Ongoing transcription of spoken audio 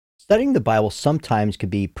Studying the Bible sometimes can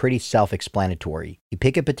be pretty self explanatory. You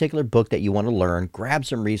pick a particular book that you want to learn, grab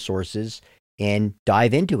some resources, and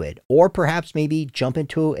dive into it. Or perhaps maybe jump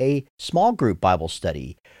into a small group Bible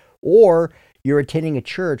study. Or you're attending a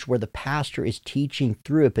church where the pastor is teaching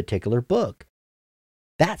through a particular book.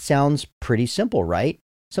 That sounds pretty simple, right?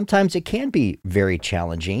 Sometimes it can be very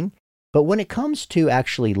challenging. But when it comes to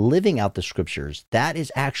actually living out the scriptures, that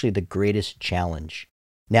is actually the greatest challenge.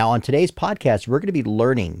 Now, on today's podcast, we're going to be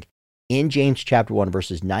learning in James chapter 1,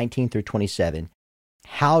 verses 19 through 27,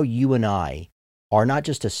 how you and I are not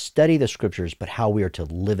just to study the scriptures, but how we are to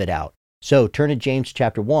live it out. So turn to James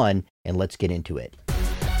chapter 1 and let's get into it.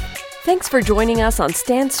 Thanks for joining us on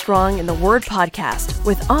Stand Strong in the Word podcast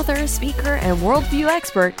with author, speaker, and worldview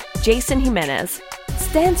expert, Jason Jimenez.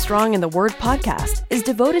 Stand Strong in the Word podcast is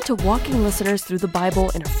devoted to walking listeners through the Bible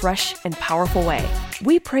in a fresh and powerful way.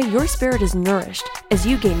 We pray your spirit is nourished as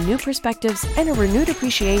you gain new perspectives and a renewed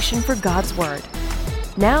appreciation for God's Word.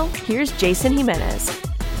 Now, here's Jason Jimenez.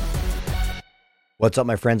 What's up,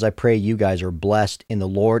 my friends? I pray you guys are blessed in the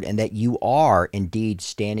Lord and that you are indeed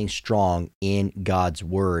standing strong in God's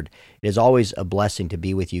Word. It is always a blessing to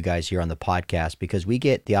be with you guys here on the podcast because we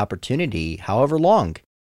get the opportunity, however long,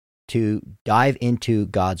 to dive into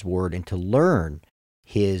God's Word and to learn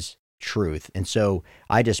His truth. And so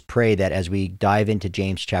I just pray that as we dive into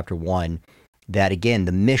James chapter 1, that again,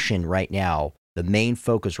 the mission right now, the main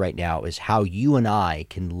focus right now is how you and I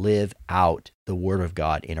can live out the Word of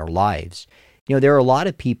God in our lives. You know, there are a lot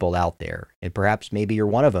of people out there, and perhaps maybe you're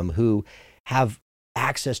one of them, who have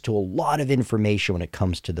access to a lot of information when it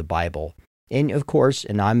comes to the Bible. And of course,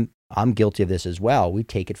 and I'm guilty of this as well, we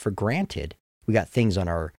take it for granted. We got things on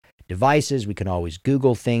our devices, we can always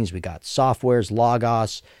Google things, we got softwares,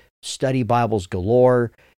 Logos, study Bibles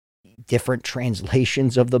galore, different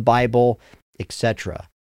translations of the Bible, etc.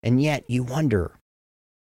 And yet you wonder,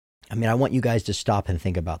 I want you guys to stop and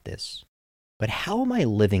think about this. But how am I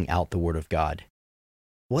living out the Word of God?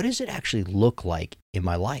 What does it actually look like in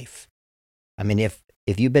my life? If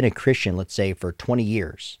you've been a Christian, let's say for 20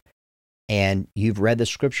 years, and you've read the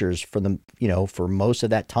scriptures for most of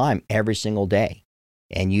that time, every single day,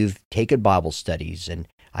 and you've taken Bible studies, and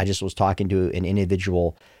I just was talking to an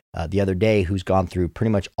individual the other day who's gone through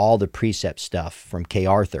pretty much all the precept stuff from Kay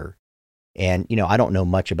Arthur. And, I don't know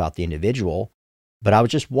much about the individual, but I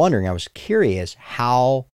was just wondering, I was curious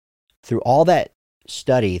how through all that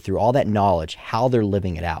study, through all that knowledge, how they're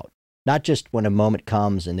living it out. Not just when a moment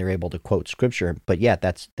comes and they're able to quote scripture, but yet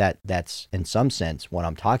that's in some sense what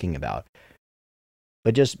I'm talking about.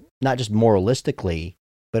 But just not just moralistically,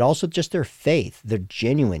 but also just their faith, their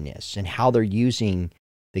genuineness, and how they're using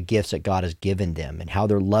the gifts that God has given them, and how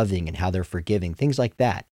they're loving and how they're forgiving, things like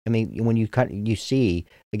that. When you see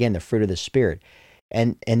again the fruit of the Spirit,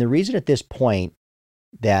 and the reason at this point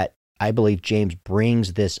that I believe James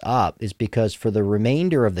brings this up is because for the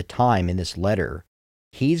remainder of the time in this letter,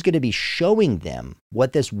 he's going to be showing them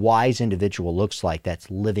what this wise individual looks like that's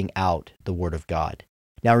living out the Word of God.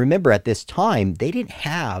 Now, remember, at this time, they didn't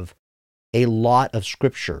have a lot of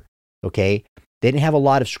scripture, okay? They didn't have a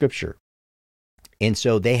lot of scripture. And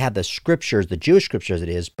so they had the scriptures, the Jewish scriptures it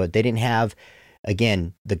is, but they didn't have,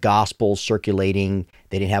 again, the gospel circulating.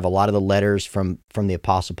 They didn't have a lot of the letters from the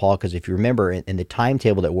Apostle Paul, because if you remember in the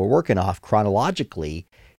timetable that we're working off chronologically,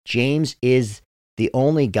 James is the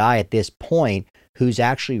only guy at this point who's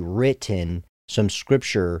actually written some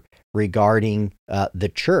scripture regarding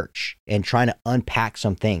the church and trying to unpack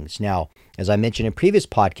some things. Now, as I mentioned in previous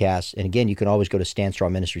podcasts, and again, you can always go to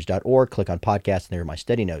standstrongministries.org, click on podcasts, and there are my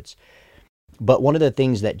study notes. But one of the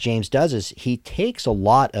things that James does is he takes a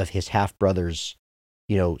lot of his half-brother's,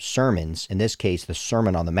 sermons, in this case, the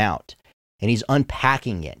Sermon on the Mount, and he's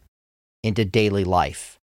unpacking it into daily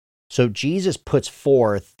life. So Jesus puts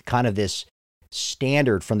forth kind of this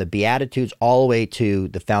standard from the Beatitudes all the way to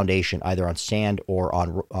the foundation, either on sand or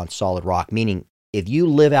on solid rock, meaning if you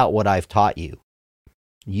live out what I've taught you,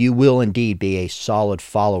 you will indeed be a solid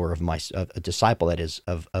follower of a disciple, that is,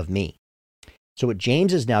 of me. So what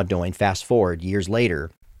James is now doing, fast forward years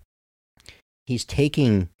later, he's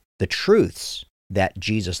taking the truths that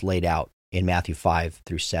Jesus laid out in Matthew 5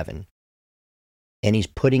 through 7, and he's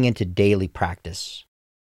putting into daily practice.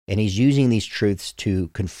 And he's using these truths to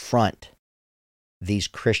confront these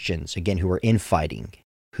Christians, again, who are infighting,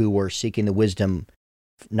 who were seeking the wisdom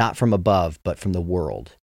not from above, but from the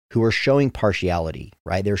world, who are showing partiality,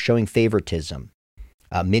 right? They're showing favoritism.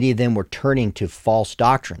 Many of them were turning to false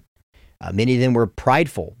doctrine. Many of them were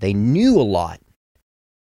prideful. They knew a lot,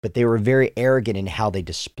 but they were very arrogant in how they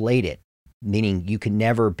displayed it, meaning you could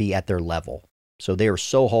never be at their level. So they were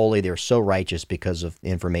so holy, they were so righteous because of the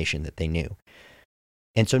information that they knew.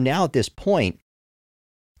 And so now at this point,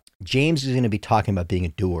 James is going to be talking about being a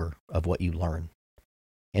doer of what you learn.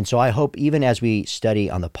 And so I hope even as we study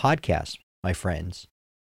on the podcast, my friends,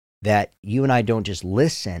 that you and I don't just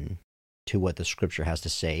listen to what the scripture has to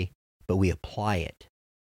say, but we apply it,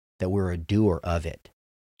 that we're a doer of it.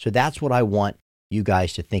 So that's what I want you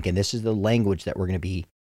guys to think. And this is the language that we're going to be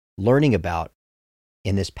learning about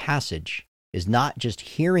in this passage, is not just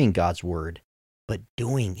hearing God's word, but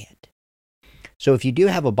doing it. So if you do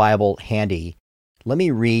have a Bible handy, let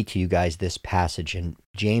me read to you guys this passage in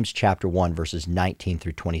James chapter 1, verses 19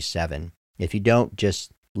 through 27. If you don't,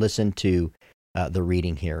 just listen to the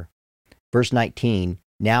reading here. Verse 19,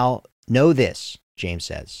 now know this, James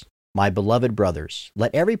says, my beloved brothers,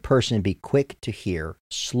 let every person be quick to hear,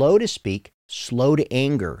 slow to speak, slow to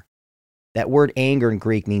anger. That word anger in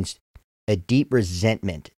Greek means a deep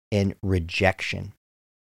resentment and rejection.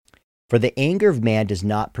 For the anger of man does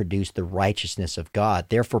not produce the righteousness of God.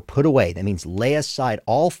 Therefore put away, that means lay aside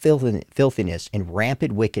all filthiness and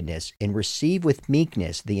rampant wickedness, and receive with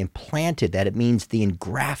meekness the implanted, that it means the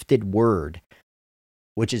engrafted word,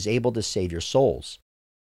 which is able to save your souls.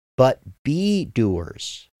 But be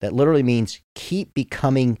doers, that literally means keep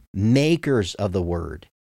becoming makers of the word,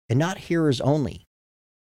 and not hearers only.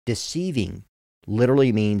 Deceiving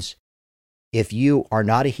literally means if you are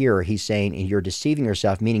not a hearer, he's saying, and you're deceiving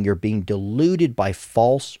yourself, meaning you're being deluded by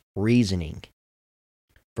false reasoning.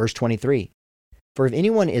 Verse 23, for if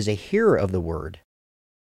anyone is a hearer of the word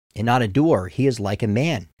and not a doer, he is like a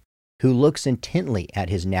man who looks intently at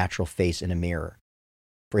his natural face in a mirror.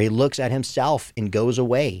 For he looks at himself and goes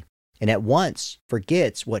away, and at once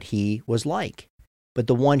forgets what he was like. But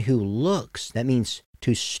the one who looks, that means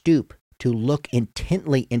to stoop, to look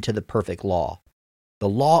intently into the perfect law, the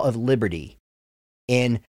law of liberty,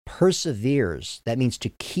 and perseveres, that means to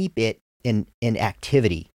keep it in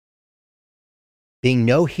activity. Being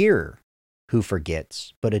no hearer who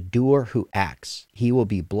forgets, but a doer who acts, he will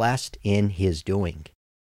be blessed in his doing.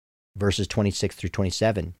 Verses 26 through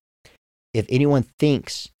 27. If anyone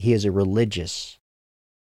thinks he is who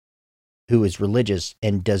is religious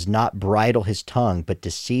and does not bridle his tongue, but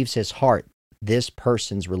deceives his heart, this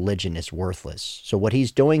person's religion is worthless. So what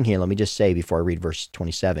he's doing here, let me just say before I read verse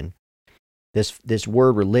 27, this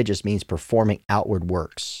word religious means performing outward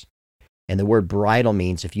works. And the word bridle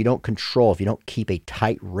means if you don't keep a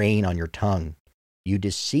tight rein on your tongue, you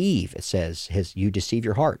deceive, it says, you deceive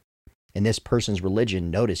your heart. And this person's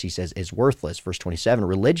religion, notice he says, is worthless. Verse 27,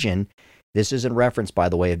 religion, this is in reference, by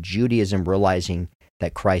the way, of Judaism realizing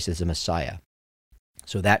that Christ is the Messiah.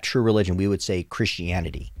 So that true religion, we would say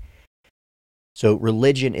Christianity. So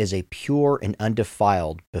religion is a pure and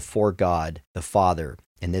undefiled before God the Father.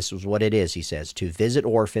 And this is what it is, he says, to visit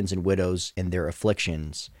orphans and widows in their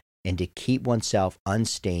afflictions and to keep oneself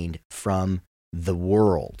unstained from the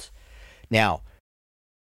world. Now,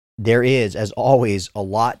 there is, as always, a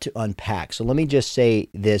lot to unpack. So let me just say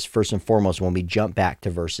this first and foremost when we jump back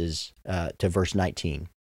to verse 19.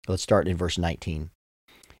 Let's start in verse 19,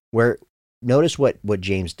 where notice what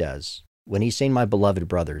James does when he's saying, my beloved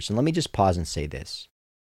brothers. And let me just pause and say this.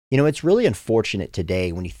 You know, it's really unfortunate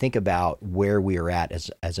today when you think about where we are at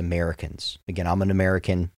as Americans. Again, I'm an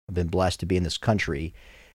American. I've been blessed to be in this country.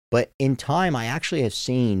 But in time, I actually have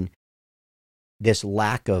seen this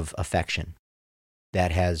lack of affection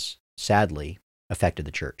that has sadly affected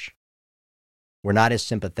the church. We're not as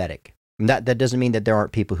sympathetic. And that doesn't mean that there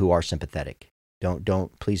aren't people who are sympathetic.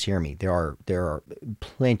 Don't please hear me. There are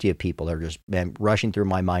plenty of people that are just rushing through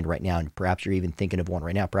my mind right now, and perhaps you're even thinking of one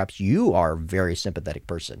right now. Perhaps you are a very sympathetic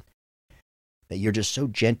person, that you're just so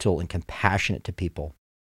gentle and compassionate to people.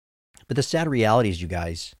 But the sad reality is, you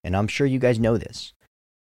guys, and I'm sure you guys know this,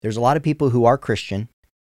 there's a lot of people who are Christian,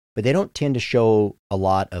 but they don't tend to show a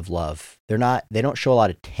lot of love. They don't show a lot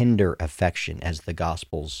of tender affection as the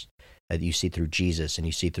Gospels that you see through Jesus and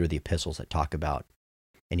you see through the epistles that talk about.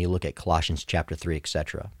 And you look at Colossians chapter 3,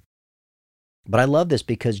 etc. But I love this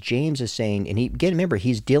because James is saying, and remember,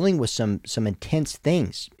 he's dealing with some intense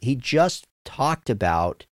things. He just talked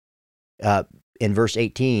about, in verse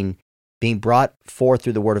 18, being brought forth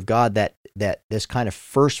through the word of God, that this kind of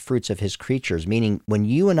first fruits of his creatures, meaning when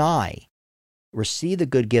you and I receive the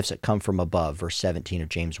good gifts that come from above, verse 17 of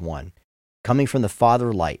James 1, coming from the Father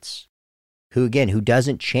of lights, who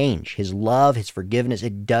doesn't change. His love, his forgiveness,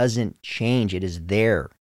 it doesn't change. It is there.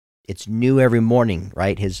 It's new every morning,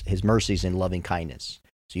 right? His mercies and loving kindness.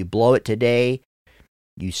 So you blow it today,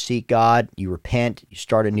 you seek God, you repent, you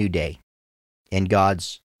start a new day in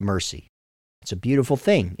God's mercy. It's a beautiful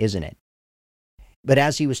thing, isn't it? But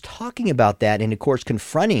as he was talking about that, and of course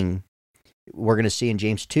confronting, we're going to see in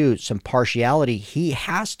James 2, some partiality, he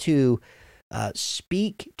has to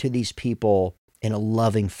speak to these people in a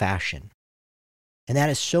loving fashion. And that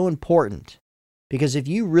is so important, because if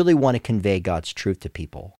you really want to convey God's truth to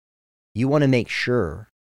people, you want to make sure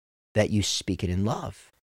that you speak it in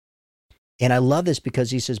love. And I love this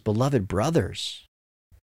because he says, beloved brothers,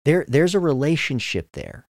 there's a relationship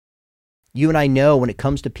there. You and I know when it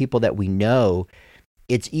comes to people that we know,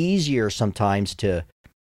 it's easier sometimes to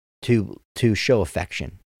show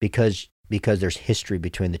affection because there's history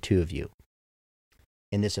between the two of you.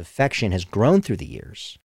 And this affection has grown through the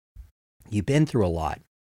years. You've been through a lot.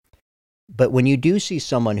 But when you do see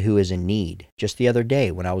someone who is in need, just the other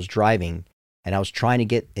day when I was driving and I was trying to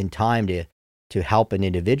get in time to help an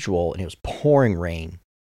individual, and it was pouring rain,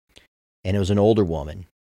 and it was an older woman.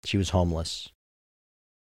 She was homeless.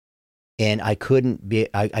 And I couldn't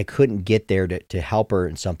get there to help her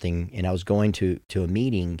in something, and I was going to a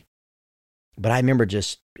meeting. But I remember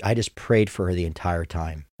I just prayed for her the entire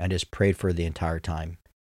time.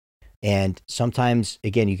 And sometimes,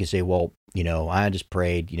 again, you can say, well, I just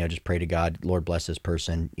prayed, just pray to God, Lord, bless this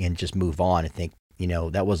person, and just move on and think,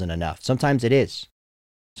 that wasn't enough. Sometimes it is.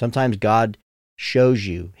 Sometimes God shows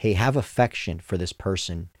you, hey, have affection for this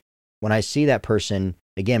person. When I see that person,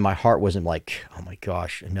 again, my heart wasn't like, oh my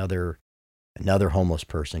gosh, another homeless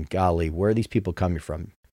person. Golly, where are these people coming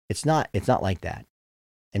from? It's not like that.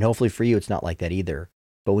 And hopefully for you, it's not like that either.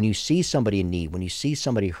 But when you see somebody in need, when you see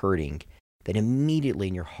somebody hurting, then immediately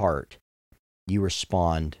in your heart, you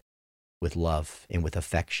respond with love and with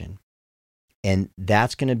affection. And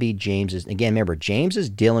that's going to be James's. Again, remember, James is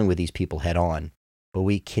dealing with these people head on, but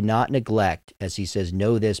we cannot neglect, as he says,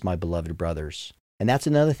 know this, my beloved brothers. And that's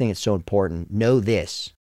another thing that's so important. Know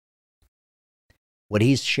this. What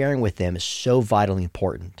he's sharing with them is so vitally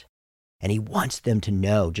important. And he wants them to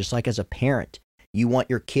know, just like as a parent, you want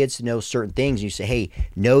your kids to know certain things. You say, hey,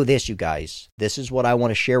 know this, you guys. This is what I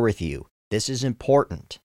want to share with you. This is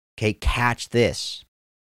important. Okay, catch this.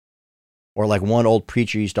 Or like one old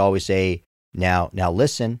preacher used to always say, now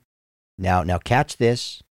listen. Now catch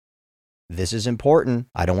this. This is important.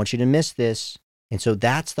 I don't want you to miss this. And so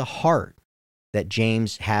that's the heart that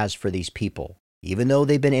James has for these people. Even though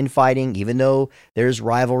they've been infighting, even though there's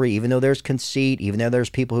rivalry, even though there's conceit, even though there's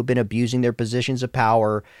people who've been abusing their positions of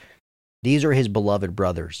power, these are his beloved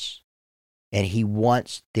brothers. And he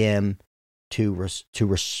wants them to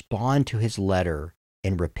respond to his letter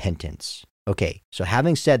in repentance. Okay, so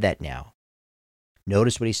having said that now,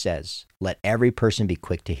 notice what he says. Let every person be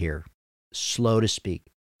quick to hear, slow to speak,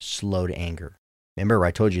 slow to anger. Remember,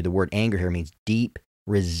 I told you the word anger here means deep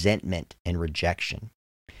resentment and rejection.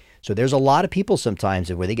 So there's a lot of people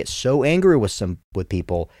sometimes where they get so angry with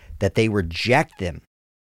people that they reject them.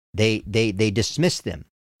 They dismiss them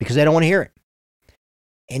because they don't want to hear it.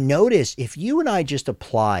 And notice, if you and I just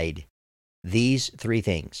applied these three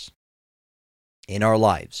things in our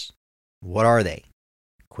lives, what are they?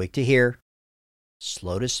 Quick to hear,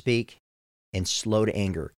 slow to speak, and slow to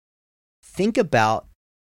anger. Think about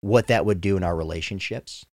what that would do in our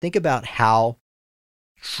relationships. Think about how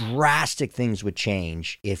drastic things would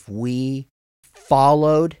change if we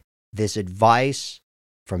followed this advice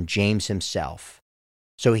from James himself.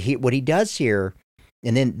 So what he does here,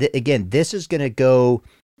 and then again, this is going to go,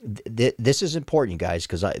 this is important, you guys,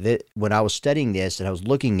 because when I was studying this and I was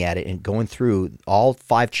looking at it and going through all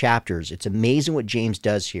 5 chapters, it's amazing what James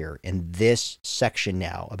does here in this section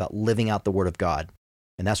now about living out the Word of God.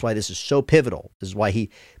 And that's why this is so pivotal. This is why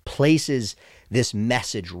he places this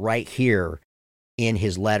message right here in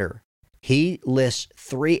his letter. He lists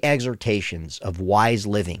 3 exhortations of wise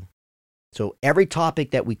living. So every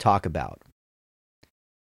topic that we talk about,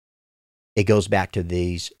 it goes back to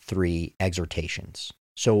these 3 exhortations.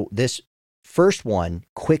 So this first one,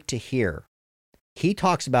 quick to hear, he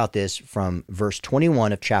talks about this from verse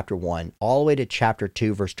 21 of chapter 1 all the way to chapter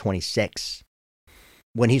 2, verse 26.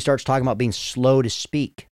 When he starts talking about being slow to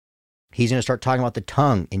speak, he's going to start talking about the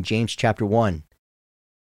tongue in James chapter 1.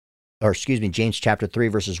 Or James chapter 3,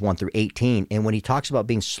 verses 1 through 18. And when he talks about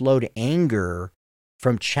being slow to anger,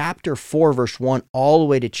 from chapter 4, verse 1, all the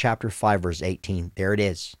way to chapter 5, verse 18, there it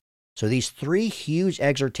is. So these 3 huge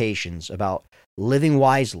exhortations about living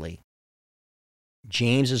wisely,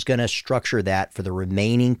 James is going to structure that for the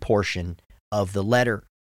remaining portion of the letter.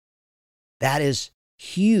 That is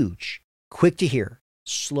huge. Quick to hear,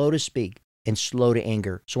 slow to speak, and slow to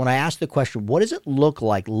anger. So when I ask the question, what does it look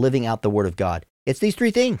like living out the Word of God? It's these 3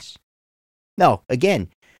 things. Now, again,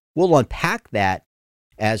 we'll unpack that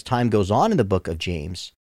as time goes on in the book of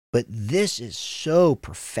James, but this is so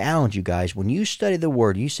profound, you guys. When you study the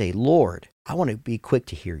Word, you say, Lord, I want to be quick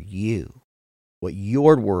to hear you, what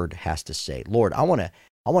your Word has to say. Lord, I want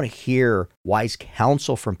I want to hear wise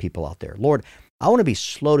counsel from people out there. Lord, I want to be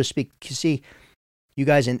slow to speak. You see, you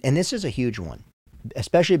guys, and this is a huge one,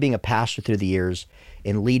 especially being a pastor through the years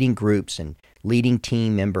and leading groups and leading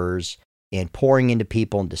team members and pouring into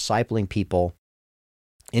people and discipling people.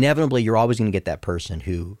 Inevitably, you're always going to get that person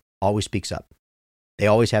who always speaks up. They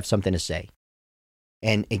always have something to say.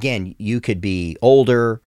 And again, you could be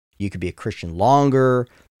older, you could be a Christian longer,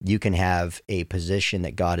 you can have a position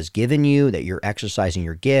that God has given you, that you're exercising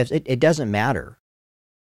your gifts. It doesn't matter.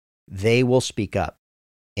 They will speak up.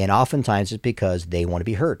 And oftentimes it's because they want to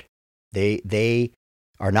be heard. They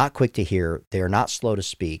are not quick to hear. They are not slow to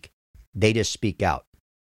speak. They just speak out.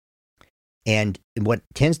 And what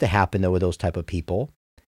tends to happen, though, with those type of people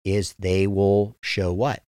is they will show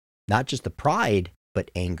what? Not just the pride, but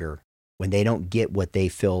anger when they don't get what they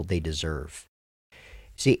feel they deserve.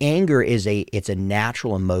 See, anger it's a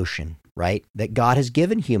natural emotion, right? That God has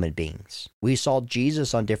given human beings. We saw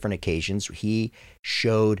Jesus on different occasions. He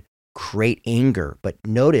showed great anger. But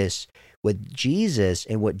notice with Jesus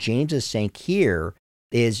and what James is saying here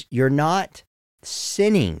is you're not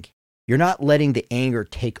sinning. You're not letting the anger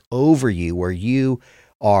take over you where you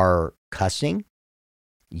are cussing,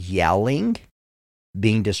 yelling,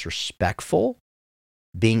 being disrespectful,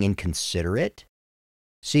 being inconsiderate.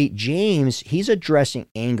 See, James, he's addressing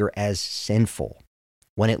anger as sinful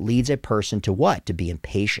when it leads a person to what? To be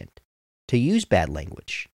impatient, to use bad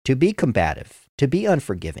language, to be combative, to be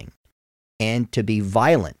unforgiving, and to be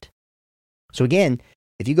violent. So again,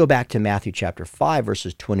 if you go back to Matthew chapter 5,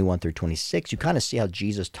 verses 21 through 26, you kind of see how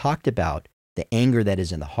Jesus talked about the anger that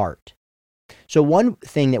is in the heart. So one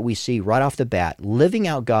thing that we see right off the bat, living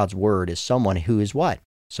out God's word is someone who is what?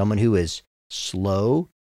 Someone who is slow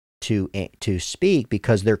to speak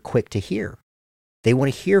because they're quick to hear. They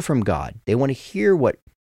want to hear from God. They want to hear what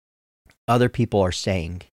other people are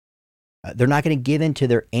saying. They're not going to give in to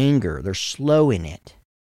their anger. They're slow in it.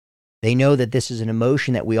 They know that this is an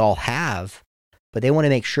emotion that we all have, but they want to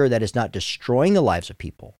make sure that it's not destroying the lives of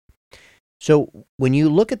people. So when you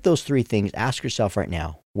look at those three things, ask yourself right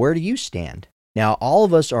now, where do you stand? Now, all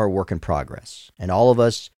of us are a work in progress, and all of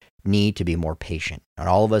us need to be more patient, and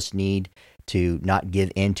all of us need to not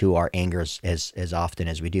give into our anger as often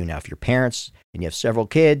as we do. Now, if you're parents and you have several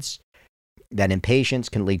kids, that impatience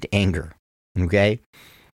can lead to anger, okay?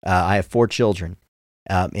 I have 4 children,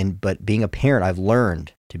 but being a parent, I've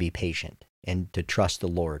learned to be patient and to trust the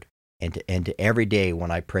Lord, and to every day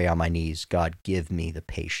when I pray on my knees, God, give me the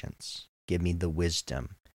patience, give me the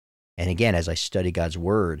wisdom. And again, as I study God's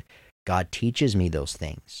word, God teaches me those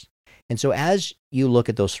things. And so as you look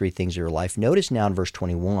at those three things in your life, notice now in verse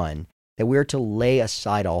 21 that we are to lay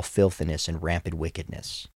aside all filthiness and rampant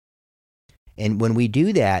wickedness. And when we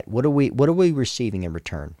do that, what are we receiving in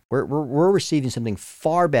return? We're receiving something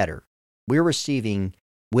far better. We're receiving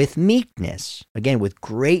with meekness, again, with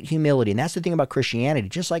great humility. And that's the thing about Christianity.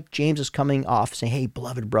 Just like James is coming off saying, hey,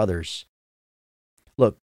 beloved brothers,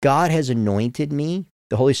 look, God has anointed me.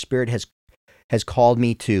 The Holy Spirit has called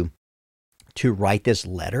me to write this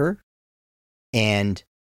letter. And,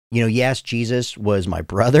 yes, Jesus was my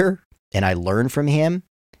brother and I learned from him.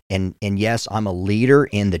 And yes, I'm a leader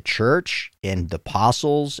in the church and the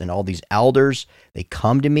apostles and all these elders. They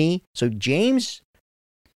come to me. So James,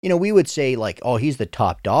 we would say like, oh, he's the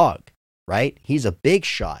top dog, right? He's a big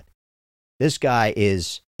shot. This guy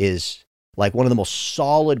is like one of the most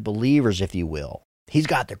solid believers, if you will. He's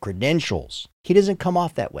got the credentials. He doesn't come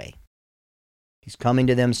off that way. He's coming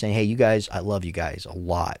to them saying, hey, you guys, I love you guys a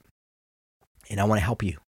lot. And I want to help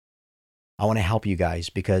you. I want to help you guys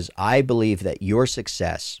because I believe that your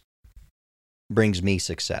success brings me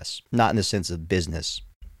success, not in the sense of business,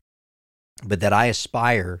 but that I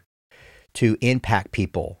aspire to impact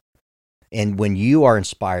people. And when you are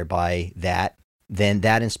inspired by that, then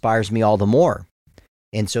that inspires me all the more.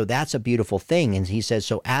 And so that's a beautiful thing. And he says,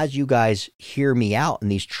 so as you guys hear me out in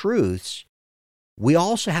these truths, we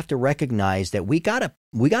also have to recognize that we gotta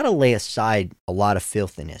lay aside a lot of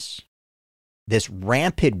filthiness, this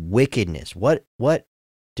rampant wickedness. What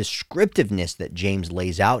descriptiveness that James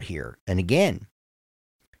lays out here. And again,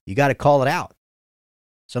 you got to call it out.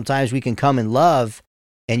 Sometimes we can come in love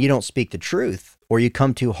and you don't speak the truth, or you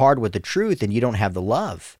come too hard with the truth and you don't have the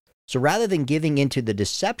love. So rather than giving into the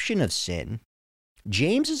deception of sin,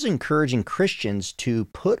 James is encouraging Christians to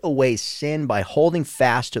put away sin by holding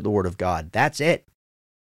fast to the word of God. That's it.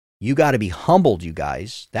 You got to be humbled, you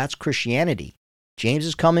guys. That's Christianity. James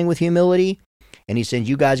is coming with humility, and he says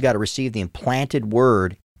you guys got to receive the implanted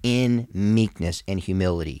word in meekness and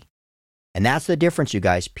humility. And that's the difference, you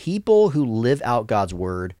guys. People who live out God's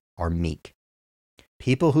word are meek.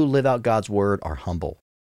 People who live out God's word are humble.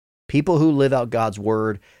 People who live out God's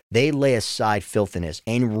word, they lay aside filthiness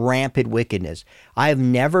and rampant wickedness. I have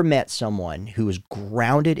never met someone who is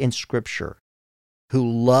grounded in Scripture, who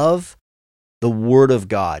love the word of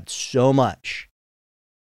God so much.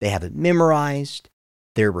 They have it memorized.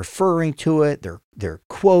 They're referring to it. They're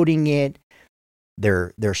quoting it.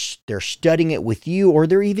 They're studying it with you, or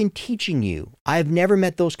they're even teaching you. I've never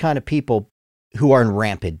met those kind of people who are in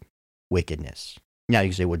rampant wickedness. Now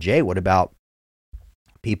you say, well, Jay, what about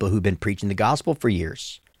people who've been preaching the gospel for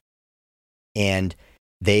years and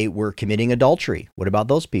they were committing adultery? What about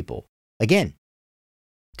those people? Again,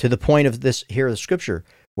 to the point of this here of the scripture,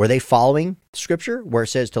 were they following scripture where it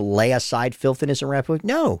says to lay aside filthiness and rampant?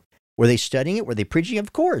 No. Were they studying it? Were they preaching?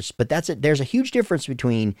 Of course. But that's it. There's a huge difference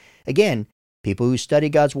between, again, people who study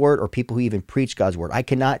God's word or people who even preach God's word. I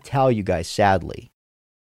cannot tell you guys, sadly,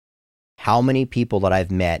 how many people that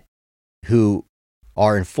I've met who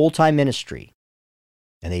are in full-time ministry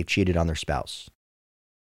and they've cheated on their spouse,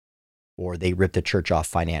 or they ripped the church off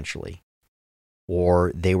financially,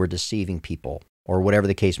 or they were deceiving people, or whatever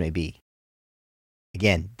the case may be.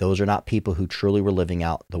 Again, those are not people who truly were living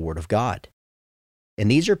out the word of God.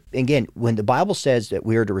 And these are, again, when the Bible says that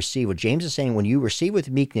we are to receive, what James is saying, when you receive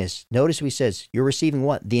with meekness, notice he says, you're receiving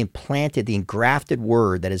what? The implanted, the engrafted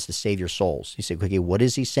word that is to save your souls. You say, okay, what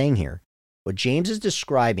is he saying here? What James is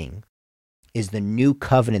describing is the new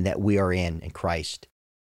covenant that we are in Christ.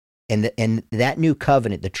 And that new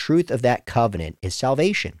covenant, the truth of that covenant is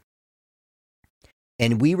salvation.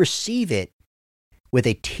 And we receive it with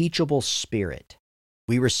a teachable spirit.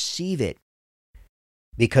 We receive it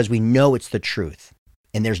because we know it's the truth.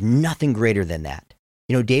 And there's nothing greater than that.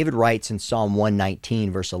 You know, David writes in Psalm 119,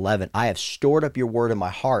 verse 11, I have stored up your word in my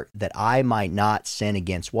heart that I might not sin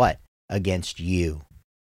against what? Against you.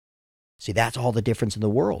 See, that's all the difference in the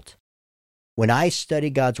world. When I study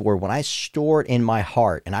God's word, when I store it in my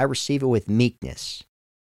heart and I receive it with meekness,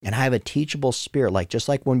 and I have a teachable spirit, just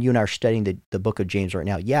like when you and I are studying the book of James right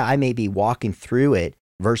now, yeah, I may be walking through it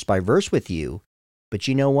verse by verse with you, but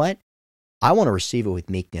you know what? I want to receive it with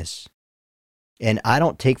meekness. And I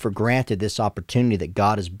don't take for granted this opportunity that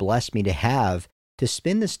God has blessed me to have to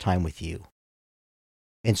spend this time with you.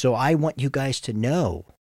 And so I want you guys to know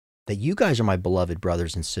that you guys are my beloved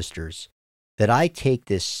brothers and sisters, that I take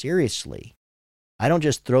this seriously. I don't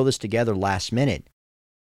just throw this together last minute.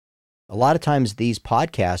 A lot of times these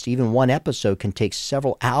podcasts, even one episode can take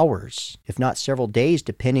several hours, if not several days,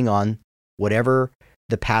 depending on whatever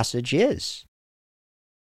the passage is.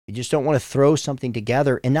 You just don't want to throw something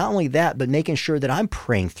together. And not only that, but making sure that I'm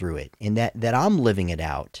praying through it and that I'm living it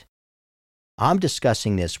out. I'm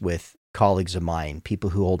discussing this with colleagues of mine,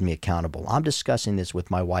 people who hold me accountable. I'm discussing this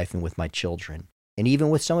with my wife and with my children. And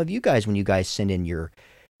even with some of you guys when you guys send in your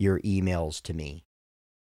emails to me.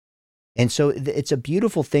 And so it's a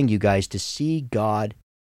beautiful thing, you guys, to see God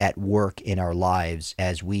at work in our lives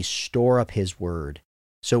as we store up his word.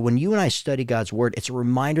 So when you and I study God's word, it's a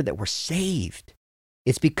reminder that we're saved.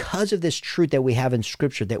 It's because of this truth that we have in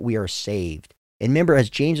Scripture that we are saved. And remember, as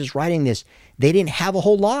James is writing this, they didn't have a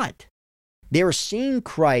whole lot. They were seeing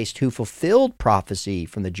Christ who fulfilled prophecy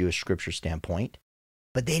from the Jewish Scripture standpoint,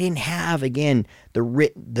 but they didn't have, again,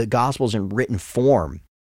 the Gospels in written form.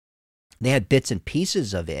 They had bits and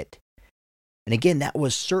pieces of it. And again, that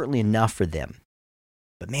was certainly enough for them.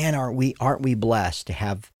 But man, aren't we blessed to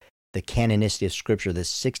have the canonicity of Scripture, the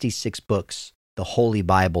 66 books, the Holy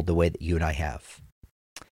Bible, the way that you and I have.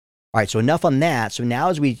 All right, so enough on that. So now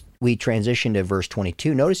as we transition to verse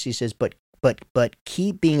 22, notice he says, but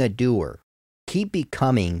keep being a doer. Keep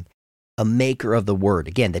becoming a maker of the word.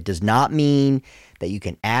 Again, that does not mean that you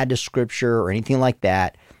can add to Scripture or anything like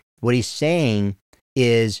that. What he's saying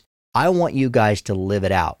is, I want you guys to live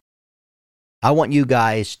it out. I want you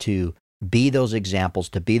guys to be those examples,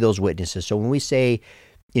 to be those witnesses. So when we say,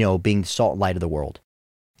 being the salt and light of the world,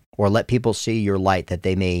 or let people see your light that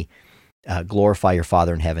they may glorify your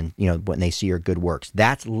Father in heaven, when they see your good works.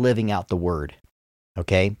 That's living out the word,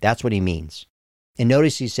 okay? That's what he means. And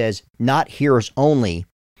notice he says, not hearers only.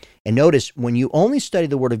 And notice, when you only study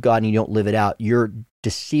the word of God and you don't live it out, you're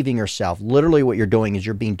deceiving yourself. Literally what you're doing is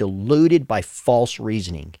you're being deluded by false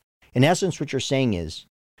reasoning. In essence, what you're saying is,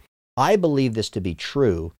 I believe this to be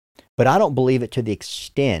true, but I don't believe it to the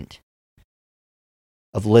extent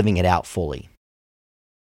of living it out fully.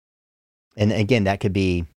 And again, that could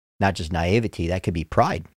be not just naivety, that could be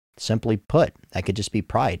pride. Simply put, that could just be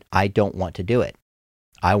pride. I don't want to do it.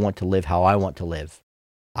 I want to live how I want to live.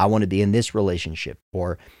 I want to be in this relationship,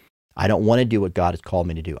 or I don't want to do what God has called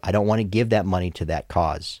me to do. I don't want to give that money to that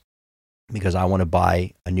cause because I want to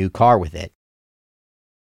buy a new car with it.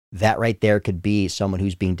 That right there could be someone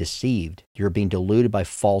who's being deceived. You're being deluded by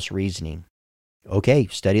false reasoning. Okay,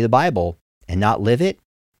 study the Bible and not live it.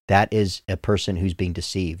 That is a person who's being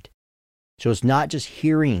deceived. So it's not just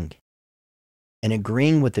hearing and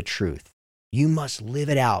agreeing with the truth. You must live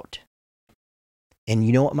it out. And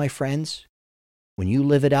you know what, my friends? When you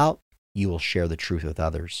live it out, you will share the truth with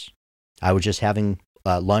others. I was just having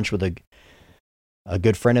lunch with a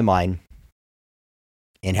good friend of mine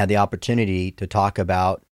and had the opportunity to talk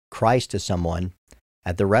about Christ to someone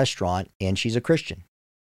at the restaurant, and she's a Christian.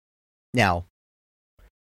 Now,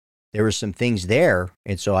 there were some things there,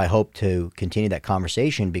 and so I hope to continue that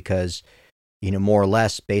conversation because, more or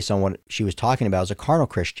less based on what she was talking about, as a carnal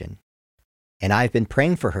Christian. And I've been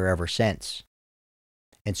praying for her ever since.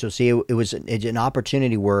 And so, see, it's an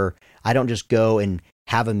opportunity where I don't just go and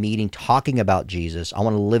have a meeting talking about Jesus. I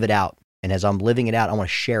want to live it out. And as I'm living it out, I want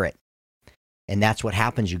to share it. And that's what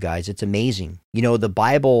happens, you guys. It's amazing. The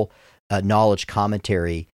Bible knowledge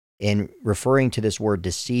commentary in referring to this word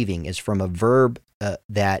deceiving is from a verb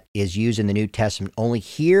that is used in the New Testament only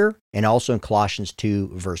here and also in Colossians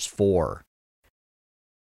 2, verse 4.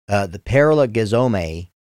 The paralogizome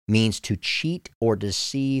means to cheat or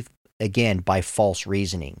deceive, again, by false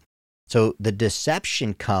reasoning. So the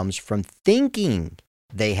deception comes from thinking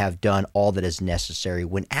they have done all that is necessary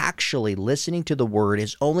when actually listening to the word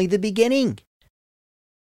is only the beginning.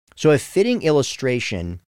 So a fitting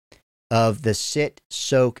illustration of the sit,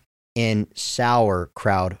 soak, and sour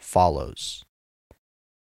crowd follows.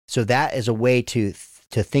 So that is a way to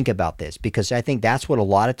think about this, because I think that's what a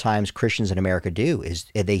lot of times Christians in America do, is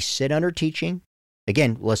they sit under teaching.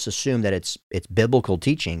 Again, let's assume that it's biblical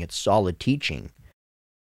teaching, it's solid teaching.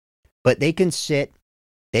 But they can sit,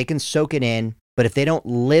 they can soak it in, but if they don't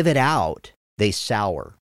live it out, they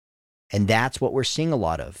sour. And that's what we're seeing a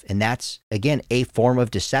lot of. And that's, again, a form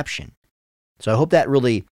of deception. So I hope that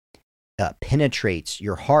really penetrates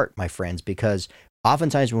your heart, my friends, because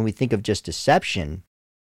oftentimes when we think of just deception,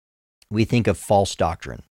 we think of false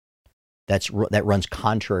doctrine that runs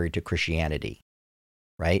contrary to Christianity,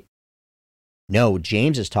 right? No,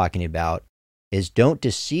 James is talking about is don't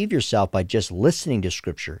deceive yourself by just listening to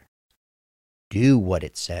Scripture. Do what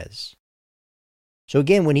it says. So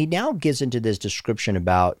again, when he now gives into this description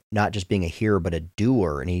about not just being a hearer, but a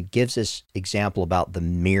doer, and he gives this example about the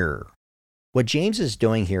mirror, what James is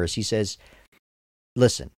doing here is he says,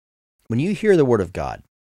 listen, when you hear the word of God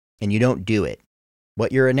and you don't do it,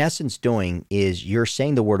 what you're in essence doing is you're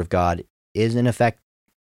saying the word of God is in effect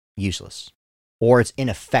useless, or it's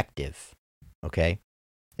ineffective, okay?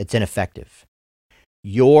 It's ineffective.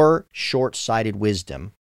 Your short-sighted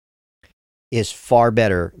wisdom is far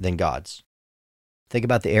better than God's. Think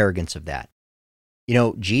about the arrogance of that.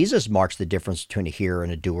 Jesus marks the difference between a hearer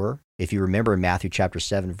and a doer. If you remember in Matthew chapter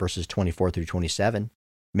 7, verses 24 through 27,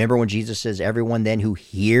 remember when Jesus says, everyone then who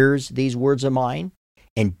hears these words of mine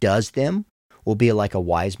and does them will be like a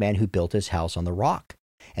wise man who built his house on the rock.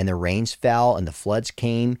 And the rains fell and the floods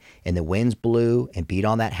came and the winds blew and beat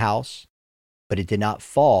on that house, but it did not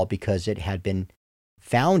fall because it had been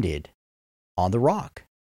founded on the rock.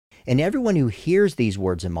 And everyone who hears these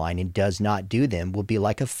words of mine and does not do them will be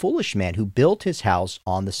like a foolish man who built his house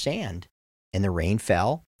on the sand. And the rain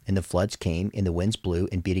fell, and the floods came, and the winds blew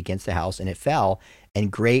and beat against the house, and it fell,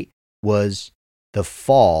 and great was the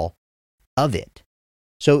fall of it.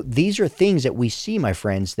 So these are things that we see, my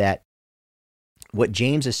friends, that what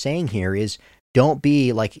James is saying here is don't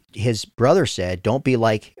be like his brother said, don't be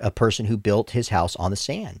like a person who built his house on the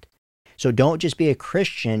sand. So don't just be a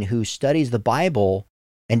Christian who studies the Bible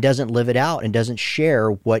and doesn't live it out and doesn't share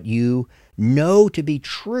what you know to be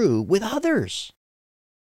true with others.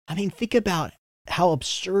 I mean, think about how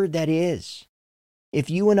absurd that is. If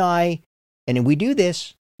you and I, and we do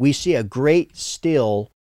this, we see a great still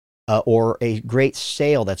or a great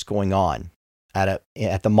sale that's going on at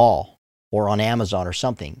the mall or on Amazon or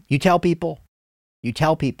something. You tell people.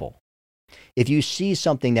 If you see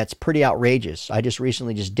something that's pretty outrageous, I just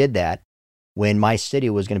recently did that, when my city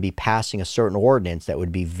was going to be passing a certain ordinance that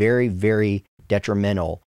would be very, very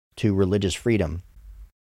detrimental to religious freedom.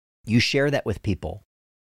 You share that with people,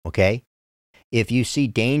 okay? If you see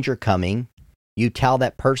danger coming, you tell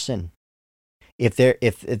that person. If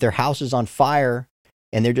their house is on fire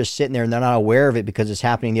and they're just sitting there and they're not aware of it because it's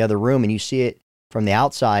happening in the other room, and you see it from the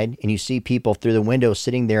outside and you see people through the window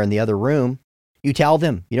sitting there in the other room, you tell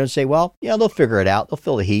them. You don't say, well, they'll figure it out. They'll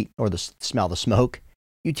feel the heat or smell the smoke.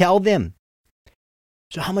 You tell them.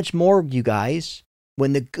 So how much more, you guys,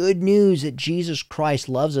 when the good news that Jesus Christ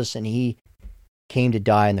loves us and he came to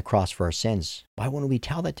die on the cross for our sins, why wouldn't we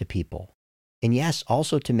tell that to people? And yes,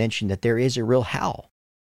 also to mention that there is a real hell,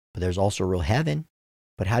 but there's also a real heaven.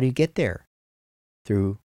 But how do you get there?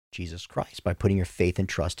 Through Jesus Christ, by putting your faith and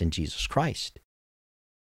trust in Jesus Christ.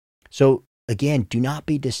 So again, do not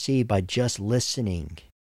be deceived by just listening.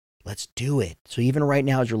 Let's do it. So even right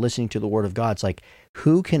now, as you're listening to the Word of God, it's like,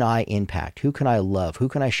 who can I impact? Who can I love? Who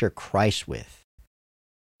can I share Christ with?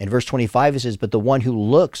 In verse 25, it says, but the one who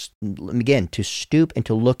looks, again, to stoop and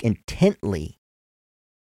to look intently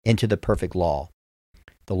into the perfect law,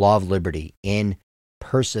 the law of liberty, and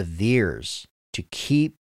perseveres to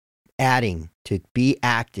keep adding, to be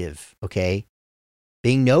active, okay?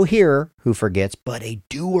 Being no hearer who forgets, but a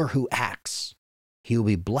doer who acts. He will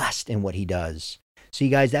be blessed in what he does. See,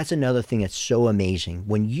 guys, that's another thing that's so amazing.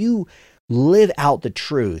 When you live out the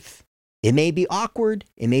truth, it may be awkward,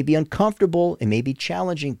 it may be uncomfortable, it may be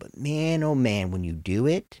challenging, but man, oh man, when you do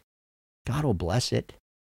it, God will bless it.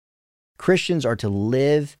 Christians are to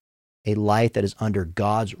live a life that is under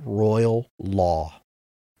God's royal law.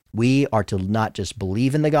 We are to not just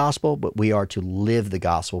believe in the gospel, but we are to live the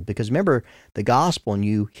gospel. Because remember, the gospel, and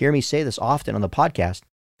you hear me say this often on the podcast,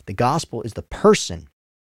 the gospel is the person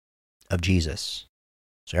of Jesus.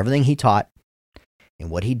 So everything he taught and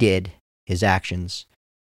what he did, his actions,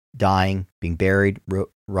 dying, being buried,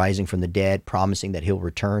 rising from the dead, promising that he'll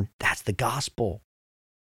return, that's the gospel.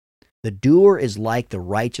 The doer is like the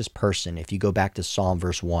righteous person, if you go back to Psalm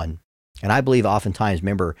verse 1. And I believe oftentimes,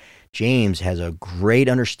 remember, James has a great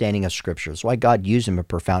understanding of Scripture. That's why God used him in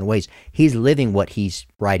profound ways. He's living what he's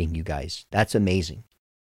writing, you guys. That's amazing.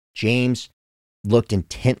 James looked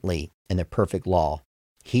intently in the perfect law.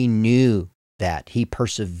 He knew that. He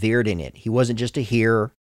persevered in it. He wasn't just a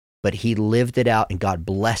hearer, but he lived it out, and God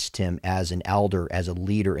blessed him as an elder, as a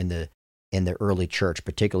leader in the early church,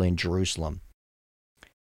 particularly in Jerusalem.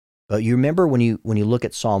 But you remember when you look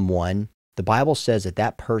at Psalm 1, the Bible says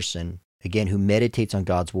that person, again, who meditates on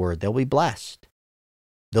God's word, they'll be blessed.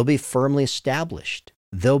 They'll be firmly established.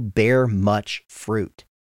 They'll bear much fruit.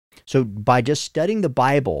 So by just studying the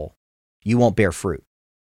Bible, you won't bear fruit.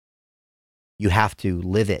 You have to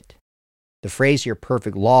live it. The phrase here,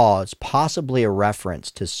 perfect law, is possibly a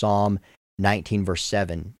reference to Psalm 19, verse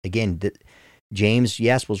 7. Again, James,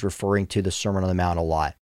 yes, was referring to the Sermon on the Mount a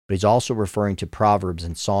lot, but he's also referring to Proverbs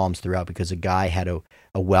and Psalms throughout, because a guy had a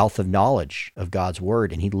wealth of knowledge of God's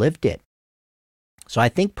word, and he lived it. So I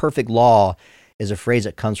think perfect law is a phrase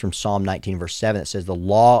that comes from Psalm 19, verse 7, that says, the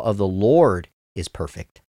law of the Lord is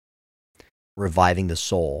perfect, reviving the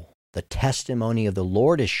soul. The testimony of the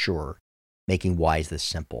Lord is sure, making wise the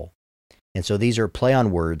simple. And so these are play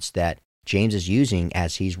on words that James is using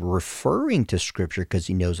as he's referring to Scripture, because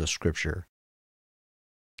he knows of Scripture.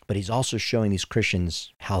 But he's also showing these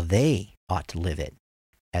Christians how they ought to live it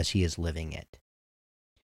as he is living it.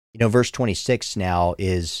 You know, verse 26 now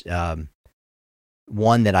is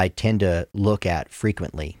one that I tend to look at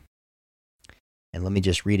frequently. And let me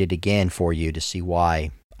just read it again for you to see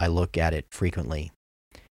why I look at it frequently.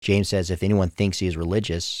 James says, if anyone thinks he is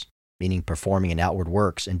religious, meaning performing in outward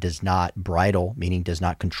works, and does not bridle, meaning does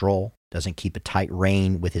not control, doesn't keep a tight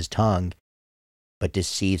rein with his tongue, but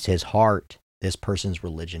deceives his heart, this person's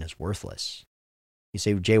religion is worthless. You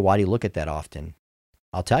say, Jay, why do you look at that often?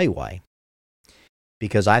 I'll tell you why.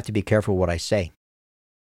 Because I have to be careful what I say.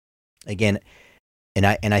 Again, and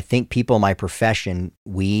I think people in my profession,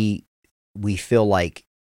 we feel like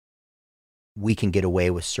we can get away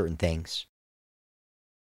with certain things.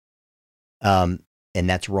 And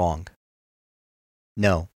that's wrong.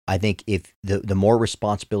 No, I think if the more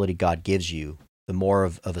responsibility God gives you, the more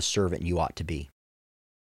of a servant you ought to be.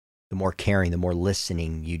 The more caring, the more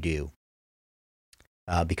listening you do.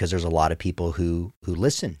 Because there's a lot of people who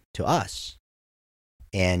listen to us.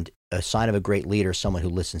 And a sign of a great leader is someone who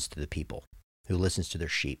listens to the people, who listens to their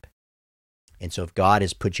sheep. And so if God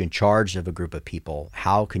has put you in charge of a group of people,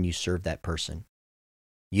 how can you serve that person?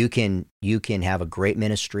 You can have a great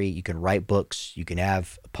ministry, you can write books, you can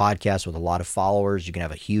have a podcast with a lot of followers, you can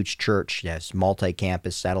have a huge church that has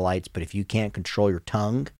multi-campus satellites, but if you can't control your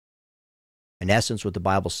tongue, in essence what the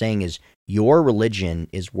Bible's saying is your religion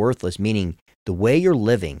is worthless, meaning the way you're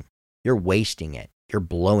living, you're wasting it, you're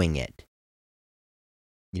blowing it.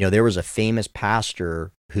 You know, there was a famous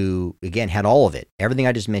pastor who, again, had all of it. Everything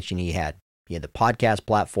I just mentioned he had. He had the podcast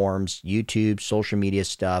platforms, YouTube, social media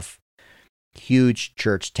stuff, huge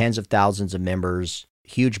church, tens of thousands of members,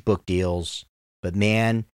 huge book deals. But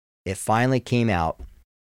man, it finally came out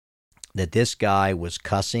that this guy was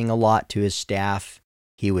cussing a lot to his staff.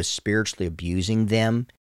 He was spiritually abusing them.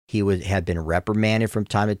 He had been reprimanded from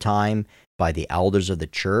time to time by the elders of the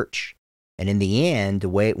church. And in the end,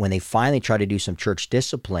 when they finally tried to do some church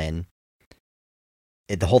discipline,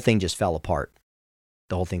 the whole thing just fell apart.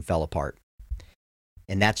 The whole thing fell apart.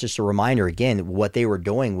 And that's just a reminder, again, what they were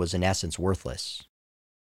doing was in essence worthless.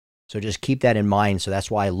 So just keep that in mind. So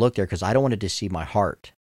that's why I look there, because I don't want to deceive my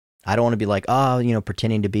heart. I don't want to be like,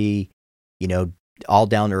 pretending to be, all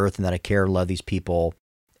down to earth and that I care and love these people,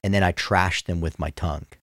 and then I trash them with my tongue.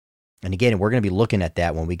 And again, we're going to be looking at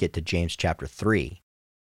that when we get to James chapter 3.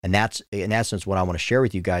 And that's, in essence, what I want to share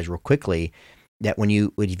with you guys real quickly, that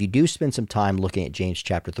if you do spend some time looking at James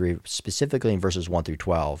chapter 3, specifically in verses 1 through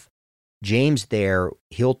 12, James there,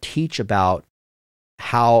 he'll teach about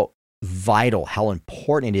how vital, how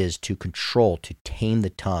important it is to control, to tame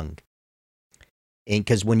the tongue. And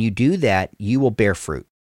because when you do that, you will bear fruit.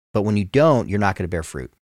 But when you don't, you're not going to bear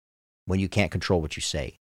fruit when you can't control what you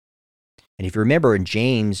say. And if you remember in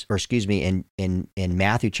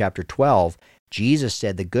Matthew chapter 12, Jesus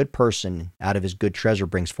said the good person out of his good treasure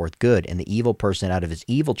brings forth good, and the evil person out of his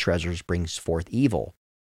evil treasures brings forth evil.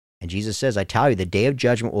 And Jesus says, I tell you, the day of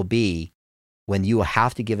judgment will be when you will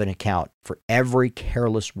have to give an account for every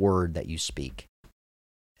careless word that you speak.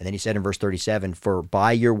 And then he said in verse 37, for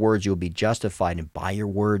by your words you will be justified, and by your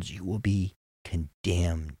words you will be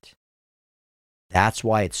condemned. That's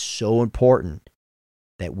why it's so important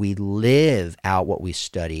that we live out what we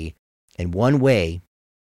study. And one way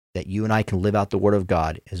that you and I can live out the Word of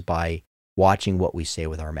God is by watching what we say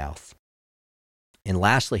with our mouth. And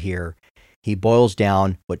lastly here, he boils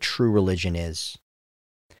down what true religion is.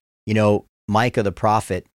 Micah the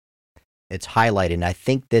prophet, it's highlighted, and I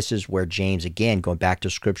think this is where James, again, going back to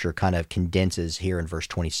Scripture, kind of condenses here in verse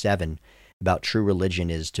 27 about true religion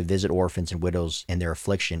is to visit orphans and widows in their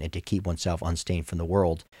affliction and to keep oneself unstained from the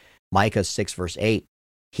world. Micah 6 verse 8,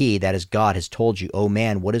 he, that is God, has told you, O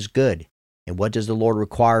man, what is good? And what does the Lord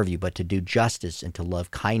require of you but to do justice and to love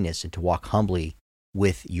kindness and to walk humbly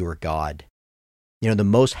with your God? The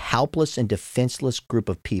most helpless and defenseless group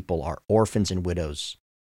of people are orphans and widows.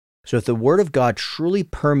 So if the Word of God truly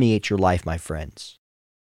permeates your life, my friends,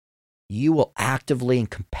 you will actively and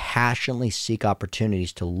compassionately seek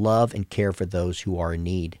opportunities to love and care for those who are in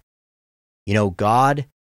need. God,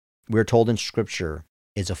 we're told in Scripture,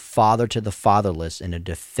 is a father to the fatherless and a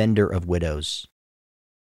defender of widows.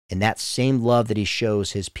 And that same love that he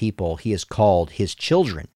shows his people, he has called his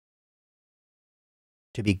children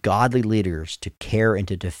to be godly leaders, to care and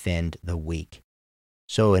to defend the weak.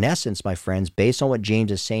 So in essence, my friends, based on what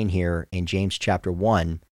James is saying here in James chapter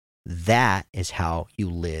 1, that is how you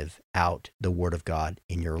live out the Word of God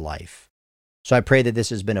in your life. So I pray that this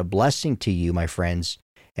has been a blessing to you, my friends,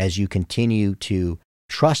 as you continue to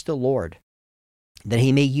trust the Lord, that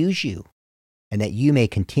he may use you and that you may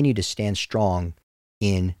continue to stand strong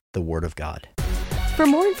in the Word of God. For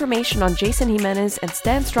more information on Jason Jimenez and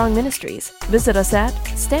Stand Strong Ministries, visit us at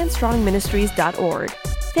standstrongministries.org.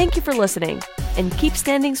 Thank you for listening, and keep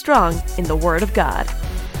standing strong in the Word of God.